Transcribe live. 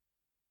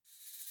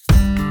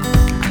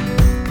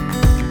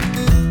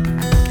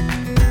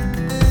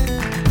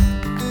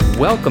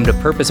Welcome to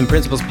Purpose and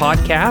Principles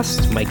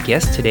Podcast. My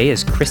guest today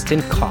is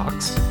Kristen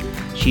Cox.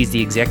 She's the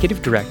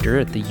Executive Director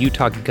at the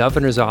Utah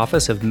Governor's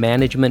Office of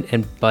Management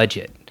and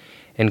Budget.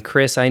 And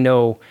Chris, I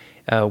know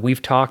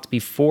we've talked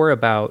before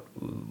about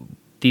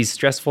these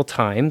stressful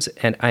times,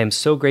 and I am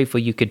so grateful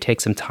you could take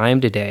some time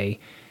today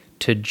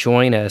to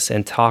join us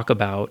and talk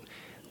about,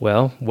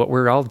 well, what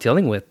we're all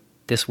dealing with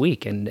this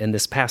week and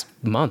this past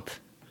month.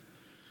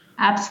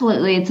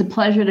 Absolutely. It's a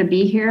pleasure to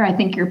be here. I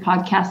think your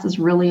podcast is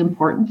really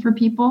important for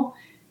people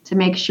to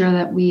make sure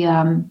that we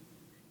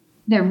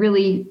that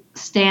really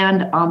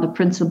stand on the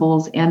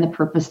principles and the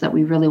purpose that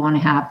we really want to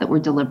have, that we're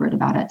deliberate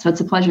about it. So it's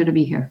a pleasure to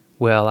be here.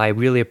 Well, I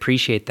really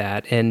appreciate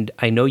that. And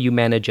I know you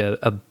manage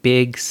a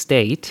big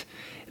state,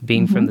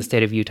 being from the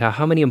state of Utah.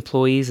 How many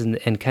employees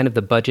and kind of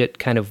the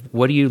budget,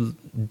 what do you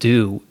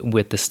do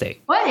with the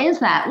state? What is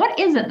that? What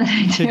is it that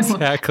I do?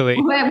 Exactly.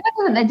 What is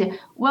it that I do?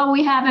 Well,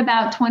 we have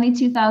about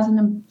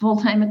 22,000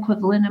 full-time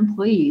equivalent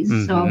employees.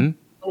 So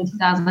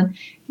 22,000. And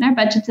our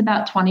budget's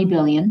about $20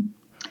 billion.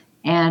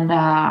 And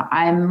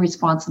I'm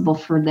responsible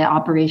for the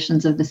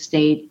operations of the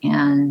state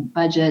and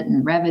budget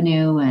and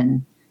revenue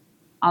and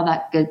all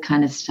that good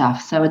kind of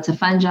stuff. So it's a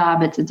fun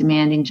job. It's a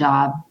demanding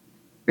job.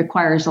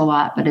 Requires a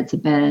lot, but it's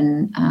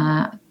been,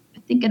 I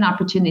think, an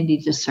opportunity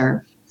to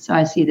serve. So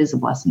I see it as a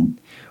blessing.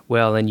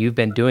 Well, and you've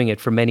been doing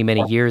it for many,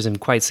 many years and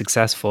quite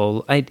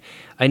successful.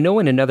 I know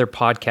in another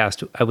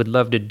podcast, I would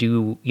love to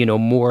do,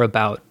 more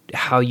about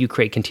how you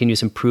create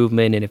continuous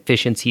improvement and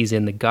efficiencies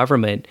in the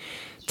government.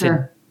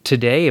 Sure.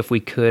 Today, if we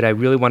could, I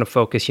really want to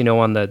focus,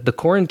 on the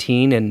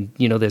quarantine and,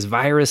 this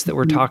virus that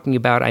we're talking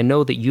about. I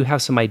know that you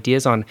have some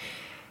ideas on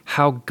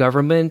how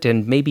government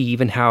and maybe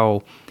even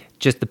how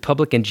just the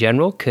public in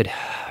general could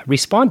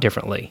respond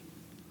differently.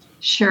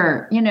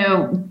 Sure.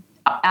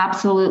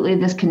 Absolutely,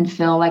 this can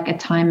feel like a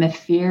time of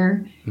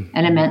fear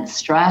and immense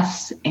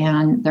stress,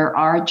 and there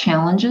are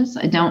challenges.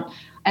 I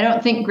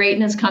don't think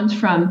greatness comes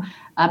from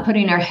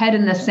putting our head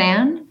in the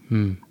sand.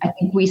 I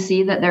think we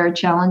see that there are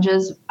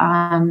challenges,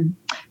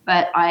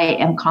 but I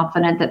am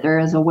confident that there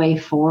is a way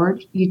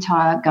forward.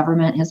 Utah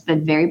government has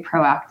been very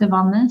proactive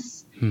on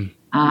this.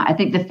 I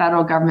think the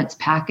federal government's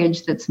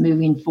package that's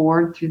moving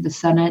forward through the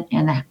Senate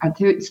and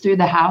through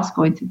the House,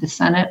 going through the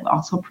Senate,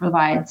 also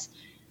provides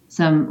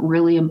some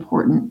really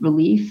important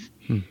relief.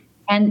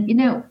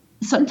 And,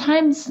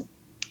 sometimes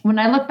when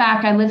I look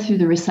back, I lived through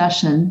the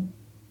recession,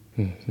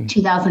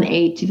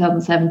 2008,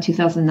 2007,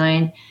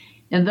 2009,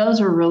 and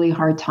those were really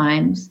hard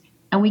times,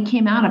 and we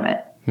came out of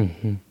it.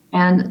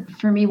 And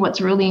for me,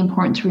 what's really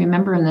important to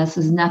remember in this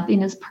is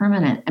nothing is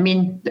permanent. I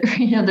mean,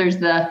 there's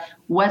the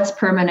what's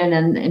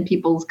permanent in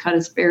people's kind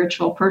of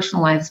spiritual,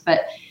 personal lives.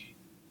 But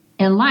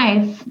in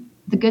life,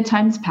 the good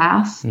times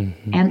pass,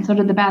 and so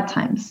do the bad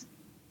times.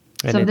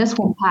 And so this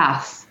will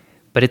pass.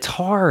 But it's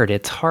hard.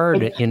 It's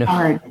hard.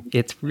 Hard.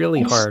 It's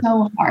really hard. It's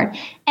so hard.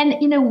 And,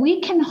 we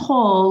can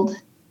hold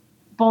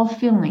both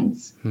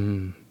feelings.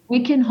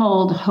 We can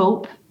hold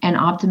hope and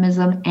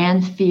optimism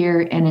and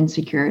fear and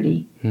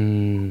insecurity.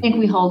 I think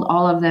we hold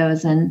all of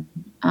those. And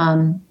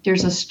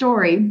there's a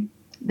story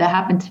that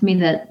happened to me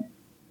that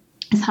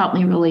has helped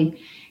me really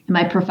in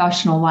my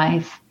professional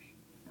life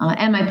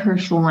and my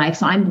personal life.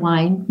 So I'm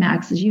blind,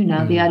 Max, as you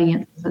know, the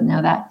audience doesn't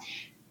know that.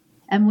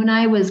 And when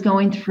I was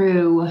going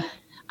through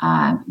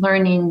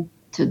learning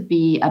to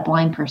be a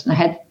blind person, I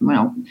had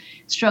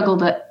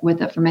struggled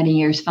with it for many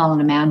years, fell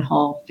in a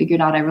manhole, figured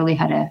out I really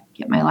had to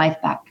get my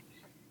life back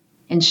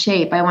in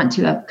shape. I went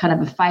to a kind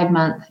of a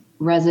 5-month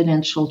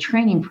residential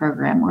training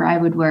program where I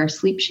would wear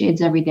sleep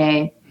shades every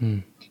day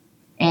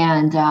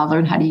and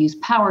learn how to use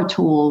power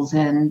tools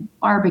and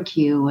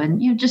barbecue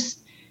and,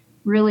 just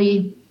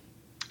really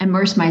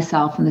immerse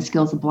myself in the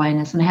skills of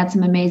blindness. And I had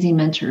some amazing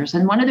mentors.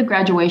 And one of the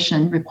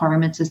graduation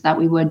requirements is that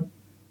we would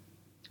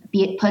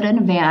be put in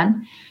a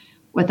van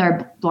with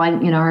our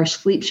blind, our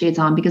sleep shades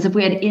on, because if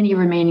we had any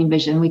remaining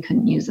vision, we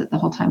couldn't use it the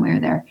whole time we were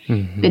there.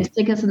 They'd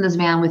stick us in this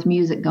van with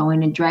music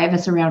going and drive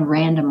us around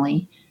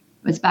randomly.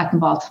 It was back in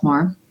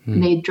Baltimore.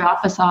 And they'd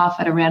drop us off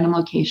at a random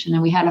location,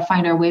 and we had to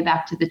find our way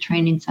back to the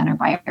training center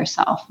by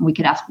ourselves. And we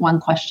could ask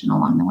one question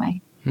along the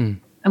way.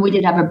 And we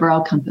did have a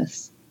Braille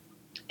compass.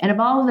 And of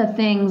all of the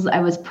things I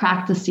was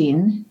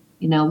practicing,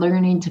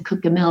 learning to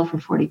cook a meal for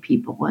 40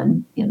 people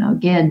and,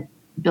 again,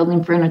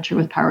 building furniture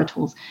with power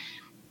tools,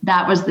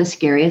 that was the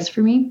scariest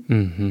for me.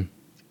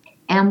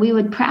 And we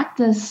would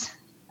practice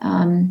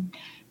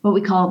what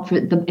we call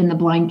in the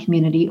blind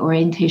community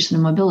orientation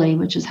and mobility,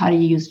 which is how to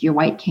use your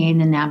white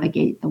cane and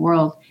navigate the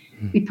world.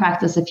 We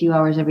practice a few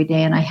hours every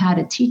day. And I had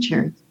a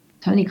teacher,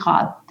 Tony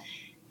Cobb,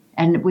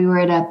 and we were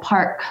at a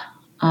park.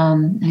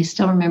 I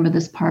still remember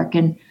this park,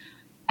 and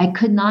I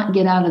could not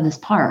get out of this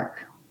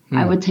park.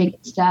 I would take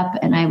a step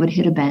and I would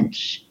hit a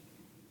bench,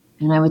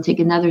 and I would take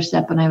another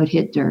step and I would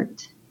hit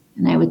dirt.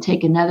 And I would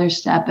take another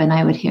step and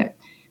I would hit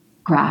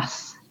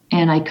grass,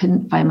 and I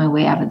couldn't find my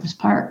way out of this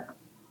park.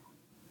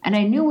 And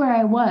I knew where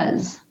I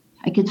was.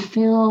 I could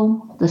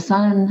feel the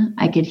sun.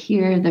 I could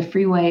hear the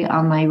freeway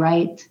on my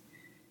right.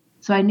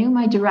 So I knew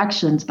my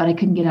directions, but I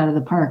couldn't get out of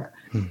the park.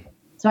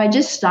 So I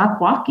just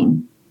stopped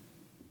walking.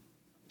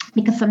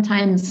 Because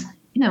sometimes,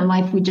 in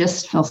life, we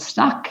just feel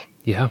stuck.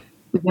 Yeah.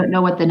 We don't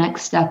know what the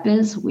next step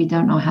is. We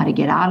don't know how to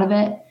get out of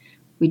it.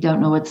 We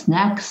don't know what's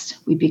next.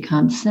 We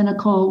become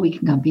cynical. We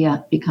can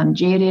become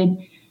jaded.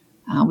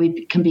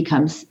 We can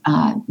become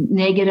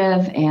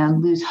negative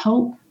and lose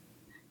hope.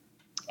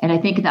 And I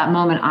think at that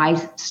moment I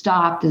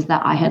stopped is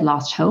that I had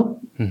lost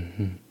hope,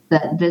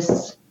 that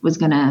this was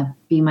going to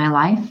be my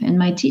life. And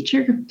my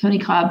teacher, Tony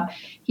Cobb,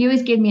 he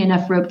always gave me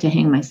enough rope to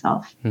hang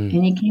myself. And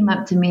he came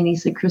up to me and he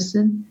said,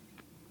 Kristen,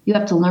 you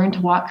have to learn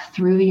to walk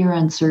through your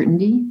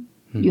uncertainty.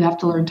 You have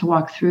to learn to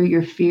walk through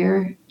your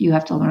fear. You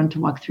have to learn to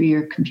walk through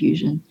your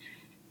confusion.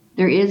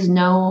 There is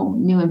no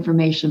new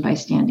information by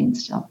standing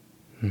still.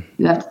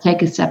 You have to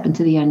take a step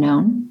into the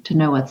unknown to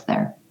know what's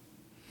there.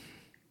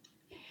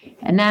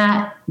 And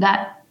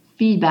that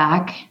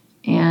feedback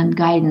and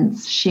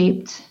guidance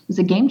was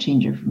a game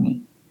changer for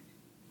me.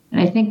 And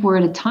I think we're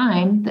at a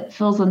time that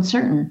feels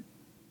uncertain.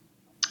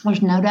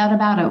 There's no doubt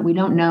about it. We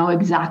don't know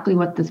exactly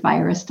what this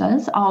virus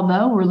does,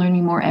 although we're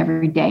learning more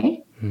every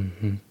day.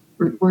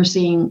 We're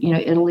seeing,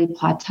 Italy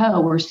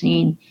plateau. We're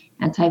seeing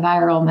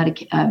antiviral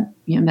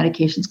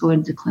medications go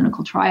into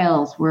clinical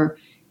trials. We're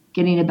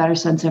getting a better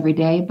sense every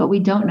day, but we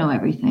don't know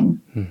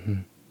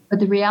everything. But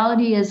the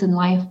reality is in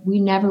life, we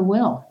never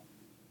will.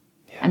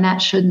 Yeah. And that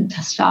shouldn't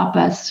stop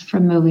us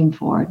from moving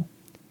forward.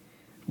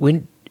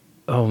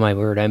 Oh my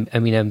word.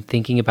 I'm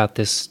thinking about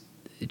this,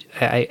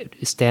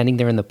 standing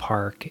there in the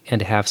park and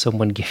to have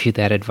someone give you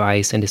that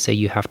advice and to say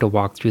you have to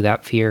walk through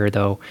that fear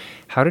though.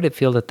 How did it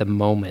feel at the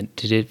moment?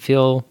 Did it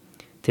feel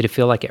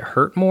like it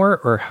hurt more,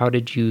 or how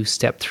did you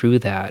step through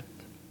that?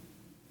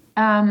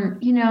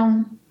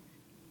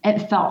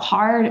 It felt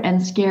hard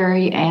and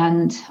scary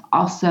and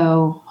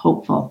also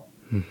hopeful.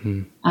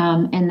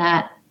 And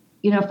that,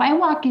 if I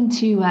walk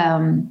into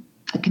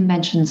a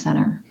convention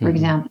center, for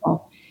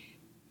example,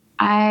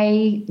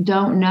 I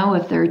don't know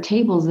if there are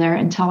tables there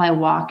until I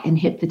walk and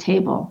hit the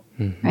table,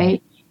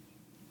 right?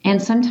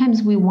 And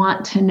sometimes we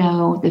want to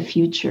know the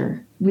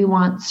future. We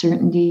want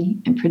certainty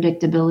and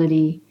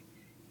predictability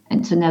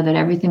and to know that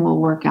everything will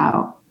work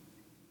out.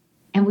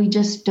 And we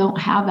just don't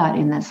have that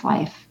in this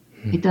life.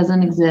 It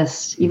doesn't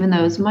exist, even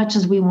though as much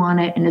as we want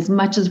it and as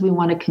much as we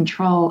want to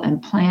control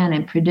and plan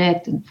and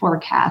predict and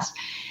forecast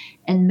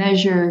and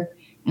measure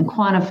and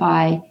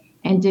quantify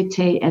and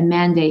dictate and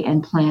mandate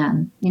and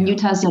plan. And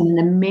Utah's done an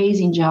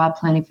amazing job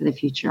planning for the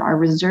future. Our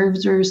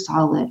reserves are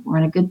solid. We're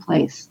in a good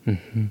place.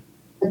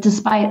 But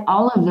despite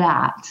all of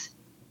that,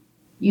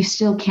 you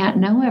still can't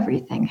know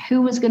everything.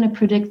 Who was going to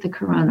predict the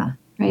corona,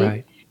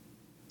 right?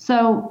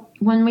 So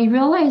when we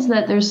realize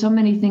that there's so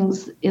many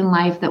things in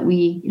life that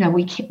we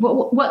can't,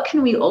 what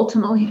can we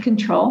ultimately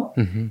control?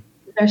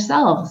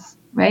 Ourselves,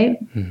 right?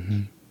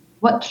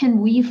 What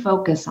can we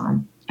focus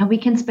on? And we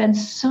can spend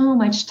so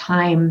much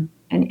time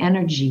and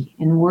energy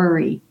and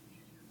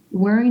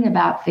worrying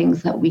about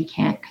things that we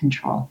can't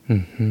control.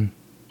 And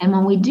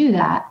when we do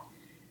that,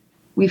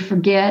 we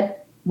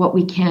forget what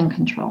we can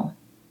control.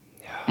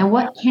 And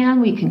what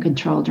can we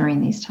control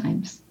during these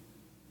times?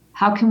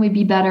 How can we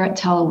be better at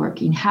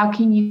teleworking? How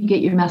can you get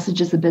your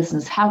message as a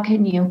business? How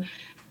can you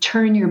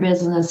turn your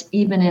business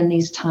even in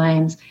these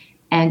times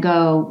and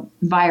go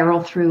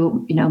viral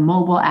through,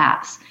 mobile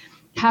apps?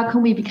 How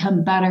can we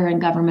become better in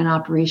government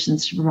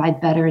operations to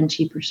provide better and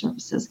cheaper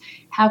services?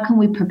 How can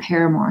we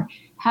prepare more?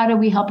 How do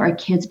we help our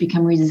kids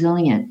become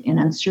resilient in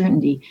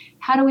uncertainty?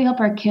 How do we help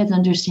our kids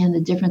understand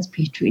the difference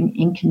between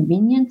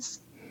inconvenience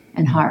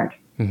and hard?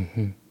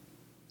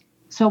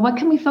 So what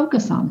can we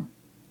focus on?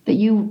 That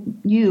you,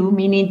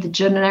 meaning the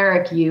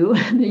generic you,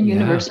 the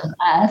universal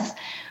us,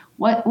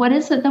 what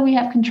is it that we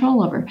have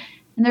control over?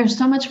 And there's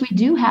so much we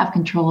do have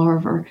control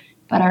over,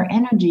 but our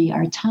energy,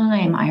 our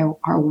time,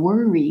 our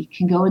worry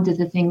can go into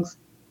the things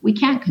we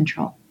can't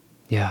control.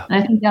 Yeah.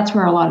 And I think that's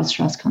where a lot of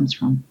stress comes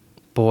from.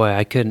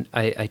 Boy,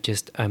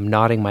 I'm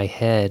nodding my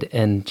head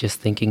and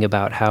just thinking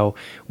about how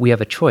we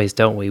have a choice,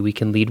 don't we? We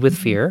can lead with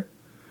fear.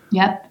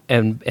 Yep.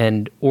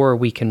 Or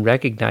we can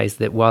recognize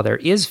that while there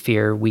is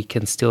fear, we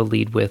can still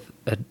lead with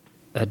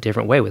a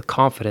different way, with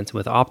confidence,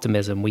 with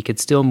optimism. We could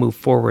still move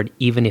forward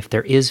even if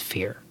there is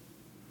fear.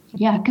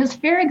 Yeah, because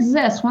fear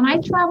exists. When I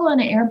travel in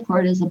an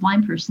airport as a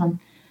blind person,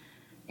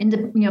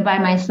 by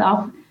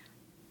myself,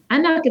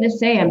 I'm not going to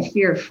say I'm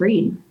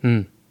fear-free.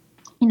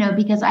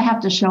 Because I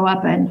have to show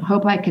up and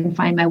hope I can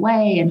find my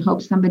way and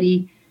hope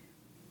somebody,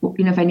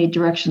 if I need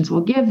directions,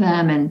 will give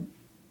them. And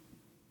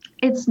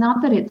it's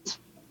not that it's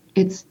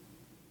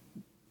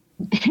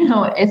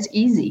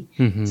easy.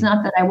 It's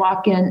not that I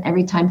walk in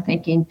every time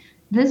thinking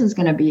this is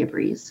going to be a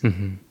breeze.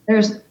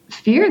 There's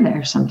fear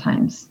there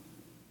sometimes.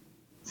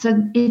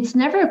 So it's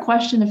never a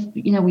question of,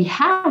 we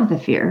have the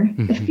fear.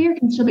 The fear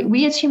can still be,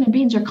 we as human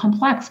beings are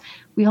complex.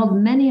 We hold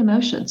many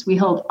emotions. We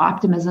hold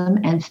optimism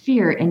and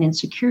fear and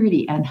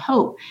insecurity and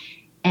hope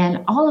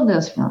and all of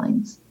those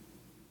feelings.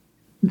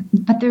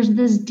 But there's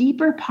this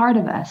deeper part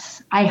of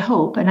us, I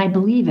hope, and I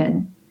believe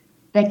in,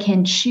 that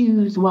can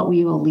choose what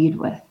we will lead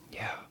with.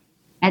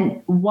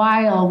 And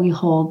while we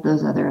hold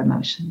those other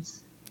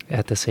emotions.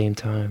 At the same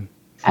time.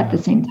 at the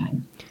same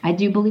time. I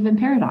do believe in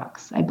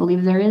paradox. I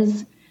believe there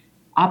is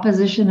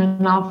opposition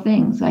in all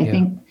things. I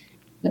think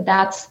that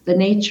that's the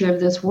nature of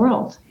this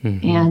world.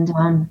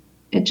 And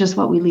it's just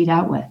what we lead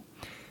out with.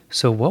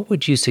 So what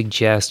would you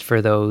suggest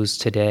for those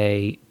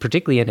today,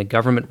 particularly in a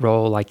government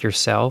role like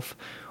yourself,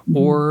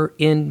 or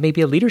in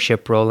maybe a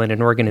leadership role in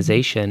an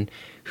organization,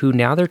 who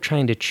now they're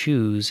trying to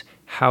choose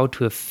how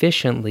to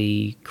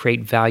efficiently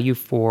create value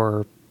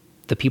for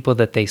the people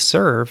that they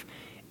serve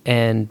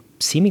and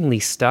seemingly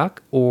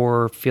stuck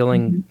or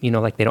feeling,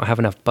 like they don't have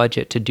enough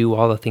budget to do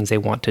all the things they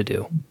want to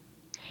do?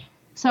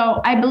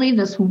 So I believe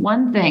this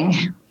one thing,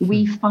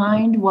 we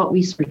find what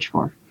we search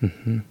for.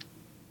 And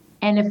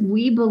if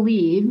we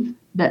believe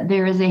that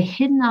there is a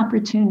hidden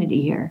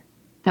opportunity here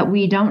that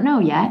we don't know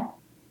yet,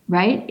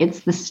 right?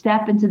 It's the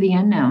step into the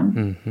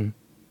unknown.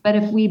 But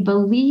if we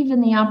believe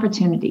in the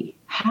opportunity,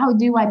 how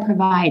do I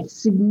provide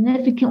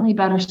significantly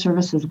better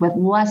services with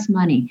less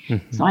money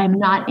so I'm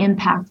not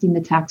impacting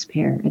the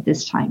taxpayer at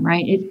this time,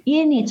 right? At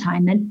any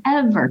time than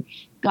ever,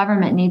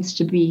 government needs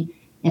to be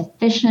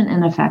efficient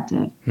and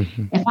effective.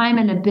 If I'm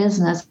in a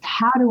business,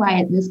 how do I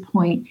at this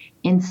point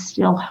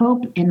instill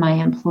hope in my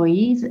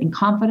employees and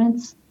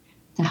confidence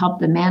to help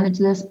them manage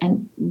this?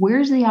 And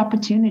where's the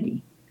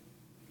opportunity?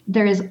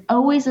 There is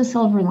always a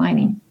silver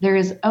lining. There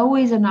is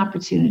always an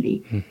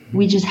opportunity.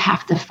 We just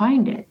have to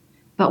find it.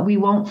 But we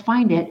won't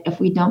find it if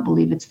we don't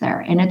believe it's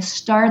there. And it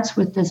starts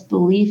with this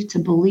belief to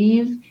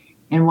believe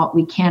in what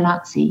we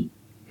cannot see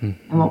and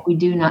what we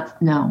do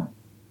not know.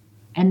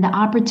 And the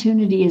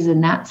opportunity is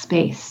in that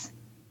space.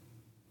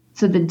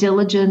 So the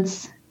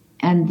diligence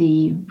and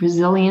the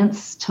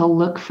resilience to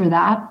look for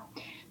that,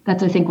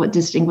 that's, I think, what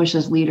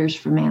distinguishes leaders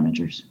from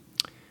managers.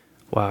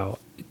 Wow.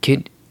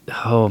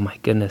 Oh my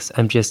goodness.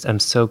 I'm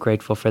so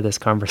grateful for this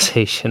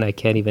conversation. I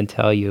can't even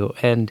tell you.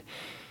 And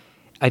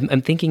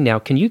I'm thinking now,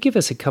 can you give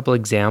us a couple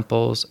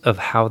examples of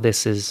how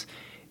this is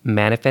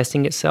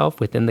manifesting itself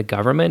within the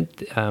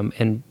government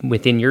and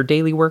within your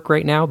daily work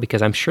right now?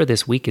 Because I'm sure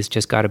this week has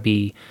just got to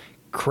be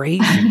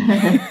crazy.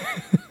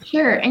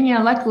 Sure. And,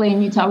 luckily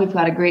in Utah, we've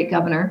got a great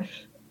governor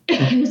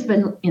who's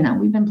been,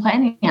 we've been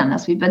planning on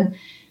this. We've been,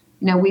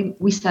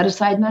 we set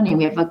aside money.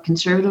 We have a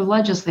conservative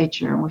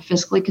legislature and we're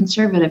fiscally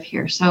conservative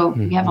here. So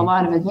we have a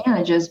lot of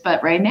advantages.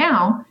 But right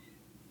now,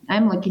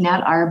 I'm looking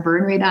at our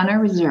burn rate on our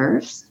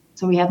reserves.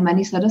 So we have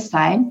money set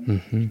aside.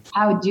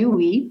 How do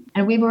we?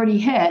 And we've already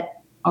hit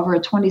over a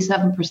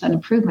 27%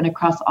 improvement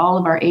across all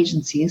of our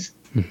agencies.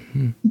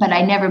 But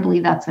I never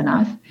believe that's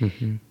enough.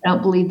 I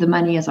don't believe the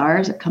money is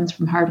ours. It comes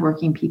from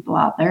hardworking people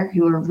out there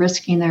who are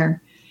risking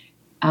their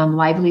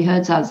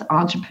livelihoods as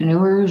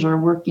entrepreneurs or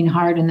working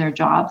hard in their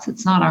jobs.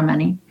 It's not our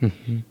money.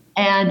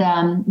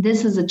 And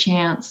this is a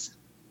chance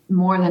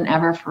more than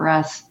ever for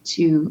us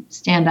to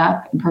stand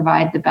up and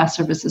provide the best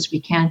services we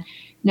can.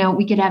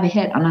 We could have a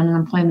hit on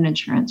unemployment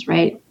insurance,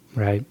 right?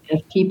 Right.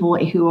 If people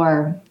who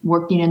are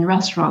working in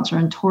restaurants or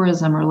in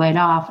tourism are laid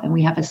off and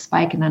we have a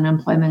spike in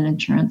unemployment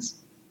insurance,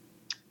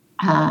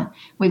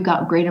 we've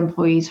got great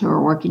employees who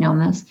are working on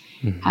this.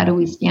 How do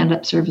we stand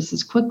up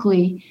services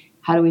quickly?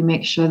 How do we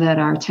make sure that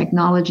our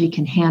technology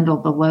can handle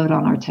the load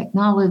on our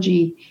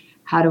technology?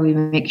 How do we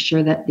make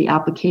sure that the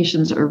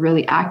applications are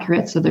really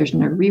accurate so there's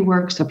no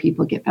rework so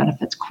people get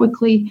benefits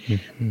quickly?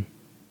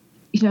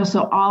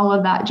 So all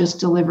of that just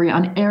delivery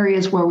on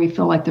areas where we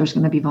feel like there's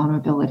going to be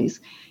vulnerabilities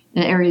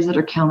in areas that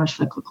are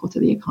counter-cyclical to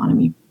the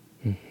economy.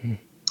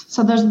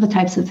 So those are the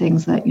types of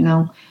things that,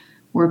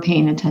 we're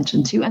paying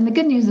attention to. And the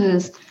good news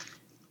is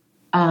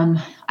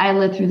I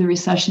lived through the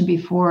recession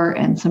before,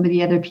 and some of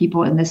the other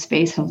people in this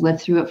space have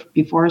lived through it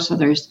before. So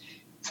there's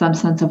some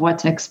sense of what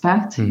to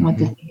expect and what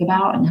to think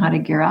about and how to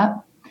gear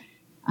up.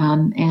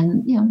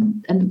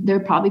 And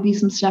there'll probably be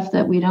some stuff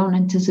that we don't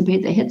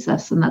anticipate that hits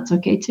us, and that's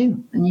okay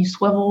too. And you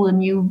swivel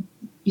and you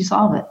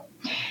solve it.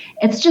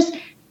 It's just,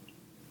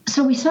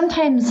 so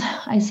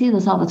I see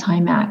this all the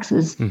time, Max,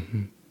 is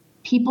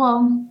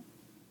people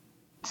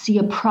see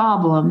a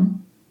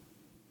problem.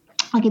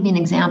 I'll give you an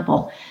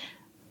example.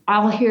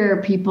 I'll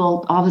hear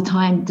people all the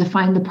time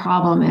define the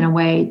problem in a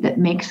way that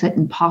makes it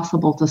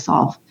impossible to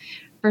solve.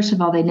 First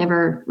of all, they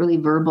never really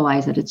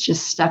verbalize it. It's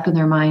just stuck in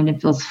their mind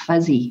and feels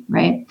fuzzy,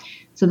 right?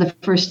 So the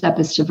first step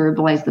is to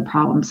verbalize the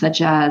problem,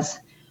 such as,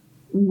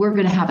 we're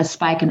going to have a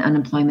spike in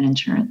unemployment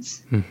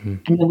insurance.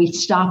 And then we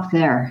stop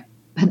there.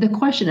 But the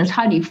question is,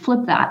 how do you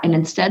flip that and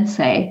instead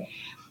say,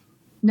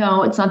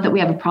 no, it's not that we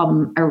have a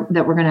problem or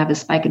that we're going to have a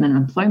spike in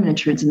unemployment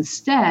insurance.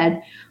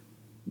 Instead,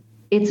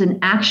 it's an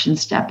action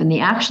step. And the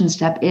action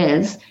step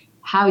is,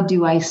 how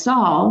do I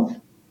solve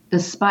the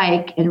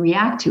spike and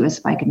react to a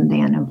spike in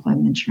the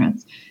unemployment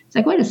insurance? It's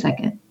like, wait a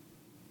second,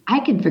 I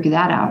can figure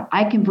that out.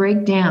 I can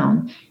break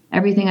down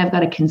everything I've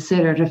got to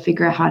consider to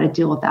figure out how to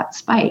deal with that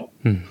spike.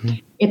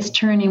 It's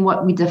turning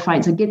what we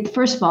define. So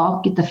first of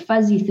all, get the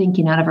fuzzy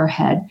thinking out of our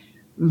head,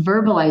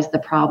 verbalize the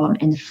problem,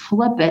 and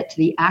flip it to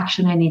the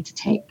action I need to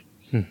take.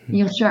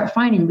 You'll start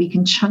finding we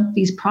can chunk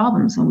these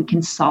problems and we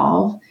can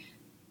solve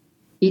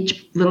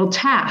each little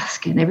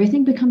task, and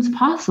everything becomes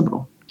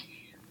possible.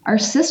 Our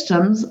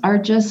systems are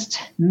just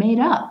made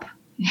up.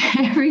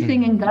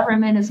 Everything in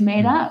government is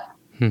made up.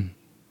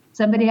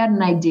 Somebody had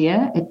an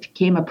idea, it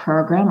became a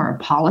program or a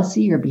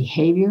policy or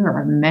behavior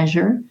or a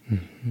measure.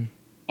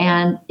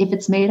 And if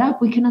it's made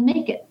up, we can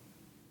unmake it.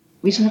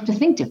 We just have to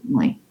think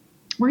differently.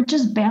 We're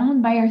just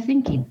bound by our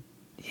thinking.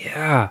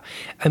 Yeah.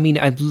 I mean,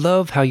 I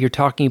love how you're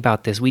talking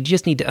about this. We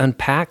just need to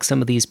unpack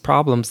some of these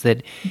problems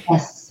that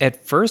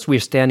at first we're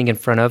standing in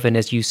front of. And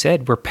as you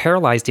said, we're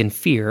paralyzed in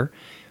fear,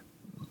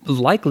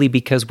 likely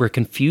because we're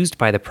confused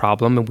by the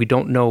problem and we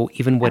don't know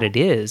even what it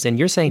is. And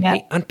you're saying,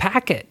 hey,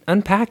 unpack it.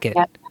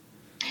 Yeah.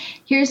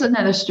 Here's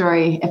another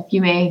story, if you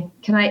may.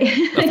 Can I?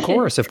 Of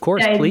course,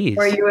 please.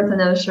 Or you with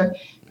another story.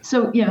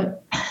 So,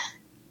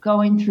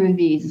 going through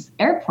these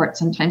airports,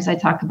 sometimes I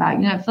talk about,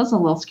 it feels a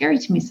little scary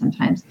to me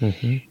sometimes.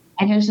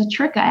 And here's a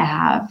trick I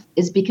have,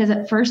 is because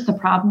at first the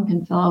problem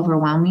can feel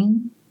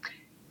overwhelming,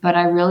 but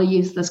I really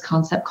use this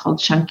concept called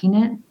chunking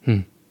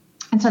it.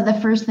 And so the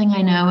first thing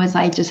I know is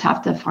I just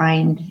have to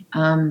find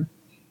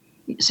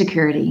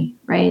security,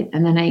 right?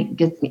 And then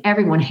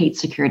everyone hates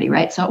security,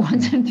 right? So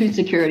once I'm through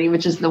security,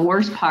 which is the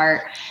worst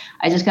part,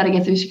 I just got to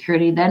get through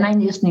security. Then I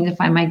just need to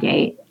find my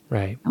gate.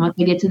 Right. And once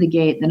I get to the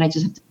gate, then I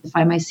just have to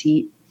find my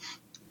seat.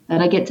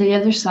 Then I get to the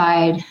other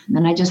side, and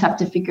then I just have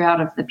to figure out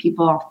if the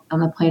people on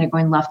the plane are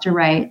going left or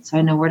right, so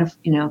I know where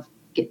to,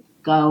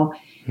 go.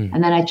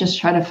 And then I just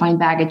try to find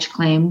baggage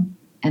claim.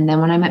 And then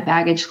when I'm at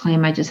baggage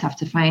claim, I just have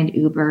to find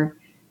Uber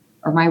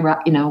or my,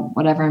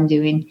 whatever I'm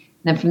doing.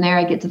 And then from there,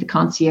 I get to the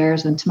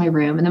concierge and to my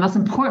room. And the most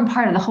important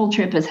part of the whole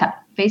trip is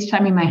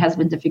FaceTiming my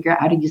husband to figure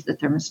out how to use the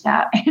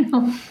thermostat,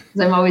 because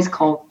I'm always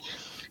cold.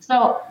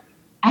 So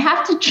I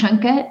have to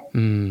chunk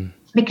it.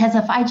 Because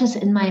if I just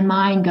in my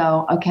mind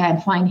go, okay,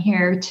 I'm flying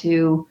here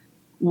to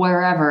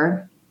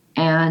wherever,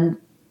 and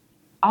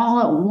all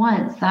at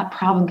once, that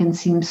problem can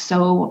seem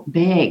so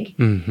big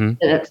that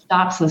it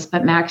stops us.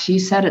 But Max, you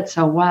said it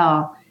so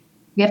well.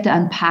 We have to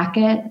unpack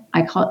it.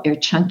 I call it, or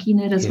chunking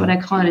it is what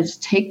I call it, is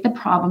take the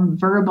problem,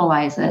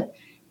 verbalize it,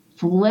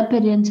 flip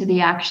it into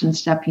the action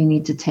step you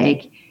need to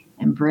take,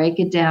 and break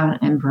it down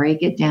and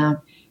break it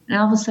down. And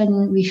all of a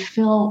sudden, we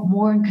feel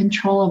more in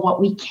control of what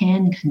we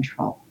can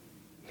control.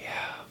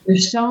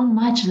 There's so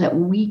much that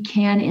we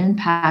can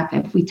impact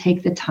if we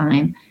take the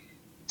time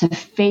to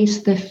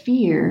face the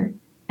fear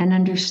and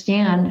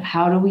understand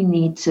how do we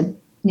need to,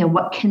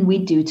 what can we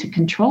do to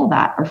control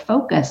that or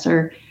focus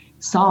or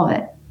solve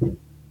it.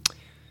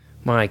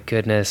 My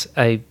goodness,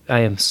 I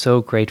am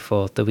so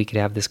grateful that we could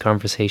have this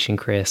conversation,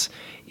 Chris.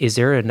 Is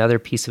there another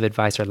piece of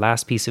advice or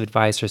last piece of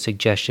advice or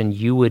suggestion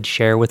you would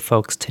share with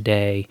folks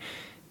today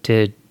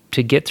to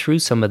get through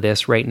some of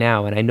this right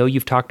now? And I know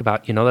you've talked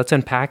about, let's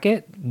unpack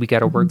it. We got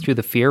to work through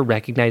the fear,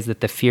 recognize that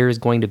the fear is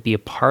going to be a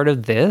part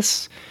of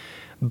this,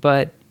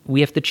 but we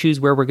have to choose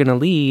where we're going to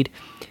lead.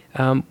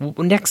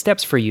 Next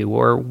steps for you,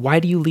 or why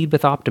do you lead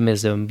with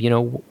optimism?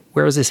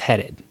 Where is this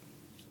headed?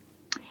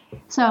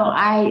 So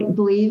I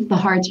believe the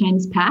hard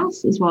times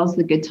pass as well as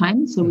the good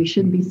times. So we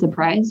shouldn't be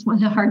surprised when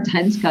the hard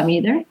times come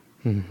either.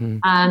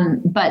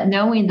 But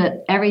knowing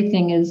that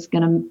everything is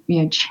going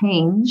to,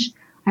 change.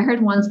 I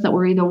heard once that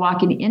we're either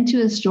walking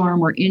into a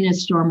storm or in a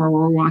storm, or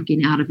we're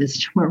walking out of a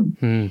storm.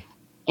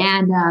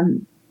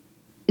 And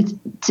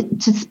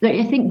it's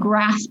I think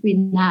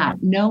grasping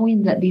that,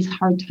 knowing that these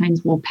hard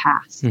times will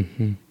pass.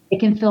 It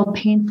can feel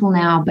painful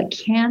now, but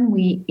can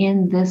we,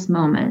 in this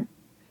moment,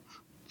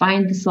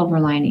 find the silver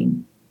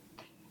lining?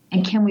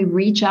 And can we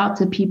reach out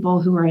to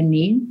people who are in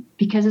need?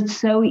 Because it's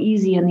so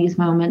easy in these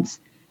moments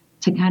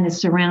to kind of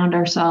surround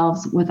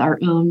ourselves with our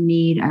own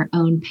need, our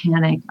own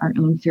panic, our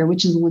own fear,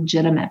 which is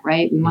legitimate,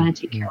 right? We want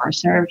to take care of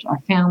ourselves, our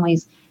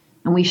families,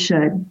 and we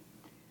should.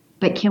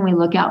 But can we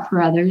look out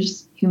for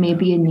others who may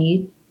be in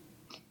need?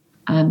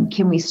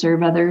 Can we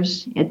serve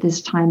others at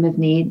this time of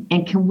need?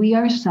 And can we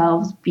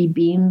ourselves be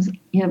beams,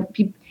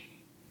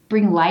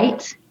 bring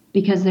light?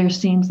 Because there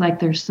seems like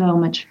there's so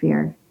much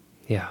fear.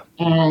 Yeah.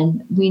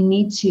 And we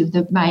need to,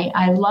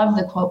 I love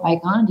the quote by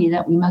Gandhi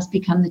that we must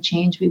become the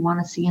change we want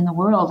to see in the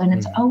world. And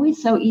it's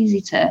always so easy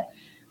to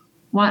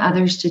want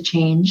others to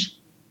change.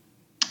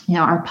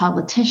 Our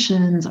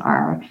politicians,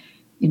 our,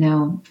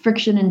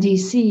 friction in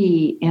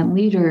DC and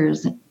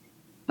leaders.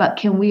 But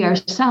can we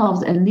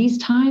ourselves, in these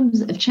times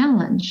of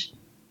challenge,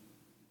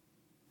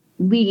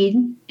 lead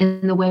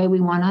in the way we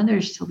want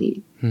others to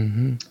lead?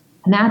 And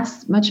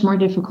that's much more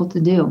difficult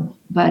to do.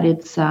 But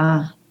it's,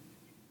 our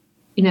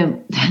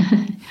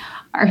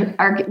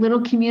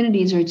little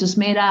communities are just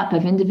made up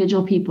of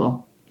individual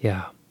people.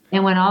 Yeah.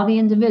 And when all the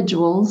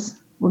individuals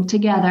work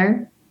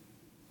together,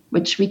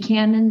 which we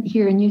can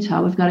here in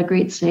Utah, we've got a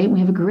great state. We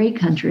have a great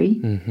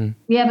country.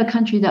 We have a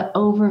country that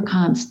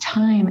overcomes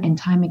time and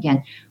time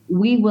again.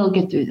 We will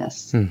get through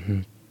this.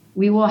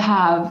 We will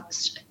have,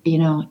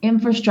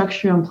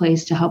 infrastructure in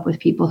place to help with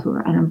people who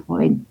are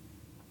unemployed.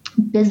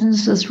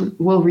 Businesses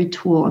will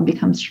retool and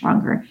become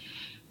stronger.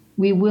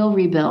 We will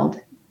rebuild.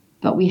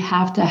 But we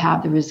have to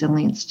have the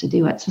resilience to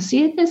do it. So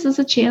see this as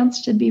a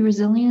chance to be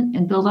resilient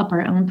and build up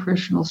our own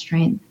personal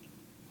strength.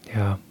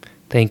 Yeah.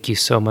 Thank you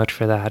so much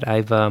for that.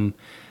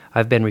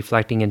 I've been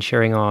reflecting and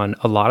sharing on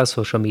a lot of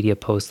social media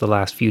posts the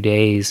last few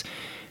days.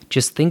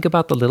 Just think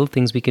about the little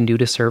things we can do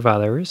to serve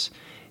others.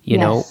 You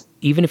know,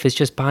 even if it's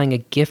just buying a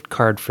gift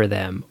card for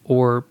them,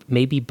 or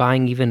maybe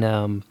buying even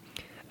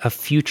a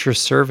future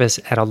service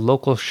at a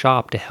local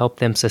shop to help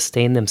them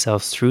sustain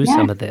themselves through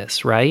some of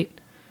this, right?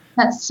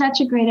 That's such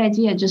a great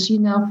idea. Just,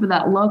 for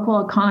that local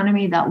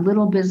economy, that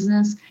little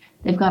business,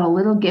 they've got a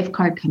little gift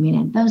card coming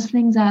in. Those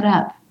things add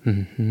up.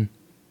 Mm-hmm.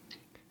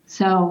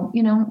 So,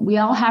 we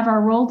all have our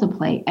role to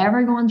play.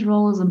 Everyone's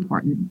role is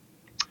important.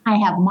 I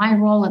have my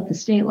role at the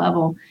state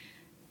level.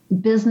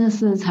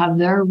 Businesses have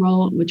their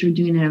role, which are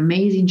doing an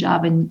amazing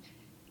job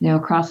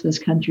across this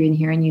country and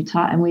here in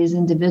Utah. And we as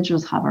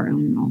individuals have our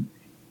own role.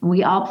 And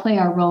we all play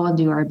our role and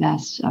do our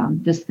best.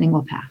 This thing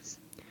will pass.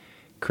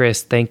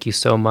 Chris, thank you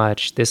so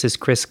much. This is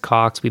Chris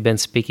Cox. We've been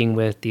speaking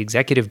with the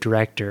executive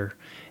director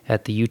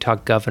at the Utah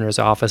Governor's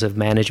Office of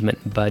Management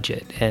and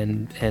Budget.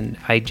 And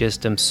I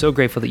just am so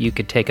grateful that you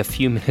could take a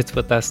few minutes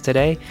with us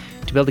today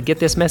to be able to get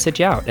this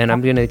message out. And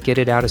I'm going to get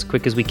it out as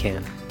quick as we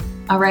can.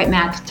 All right,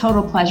 Matt,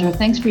 total pleasure.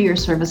 Thanks for your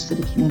service to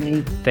the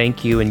community.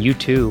 Thank you, and you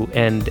too.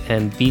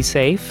 And be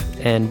safe,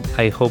 and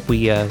I hope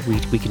we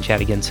can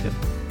chat again soon.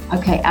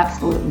 Okay,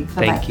 absolutely.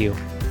 Bye-bye. Thank you.